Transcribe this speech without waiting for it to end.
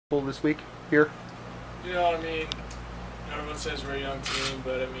this week here? I mean, everyone says we're a young team,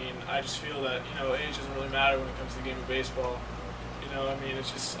 but I mean, I just feel that, age doesn't really matter when it comes to the game of baseball. I mean,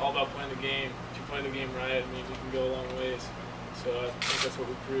 it's just all about playing the game. If you play the game right, I mean, you can go a long ways. So I think that's what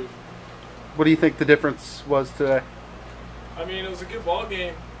we proved. What do you think the difference was today? I mean, it was a good ball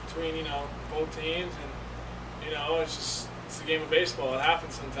game between, both teams, and, it's the game of baseball. It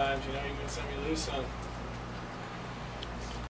happens sometimes, you win some, you lose some.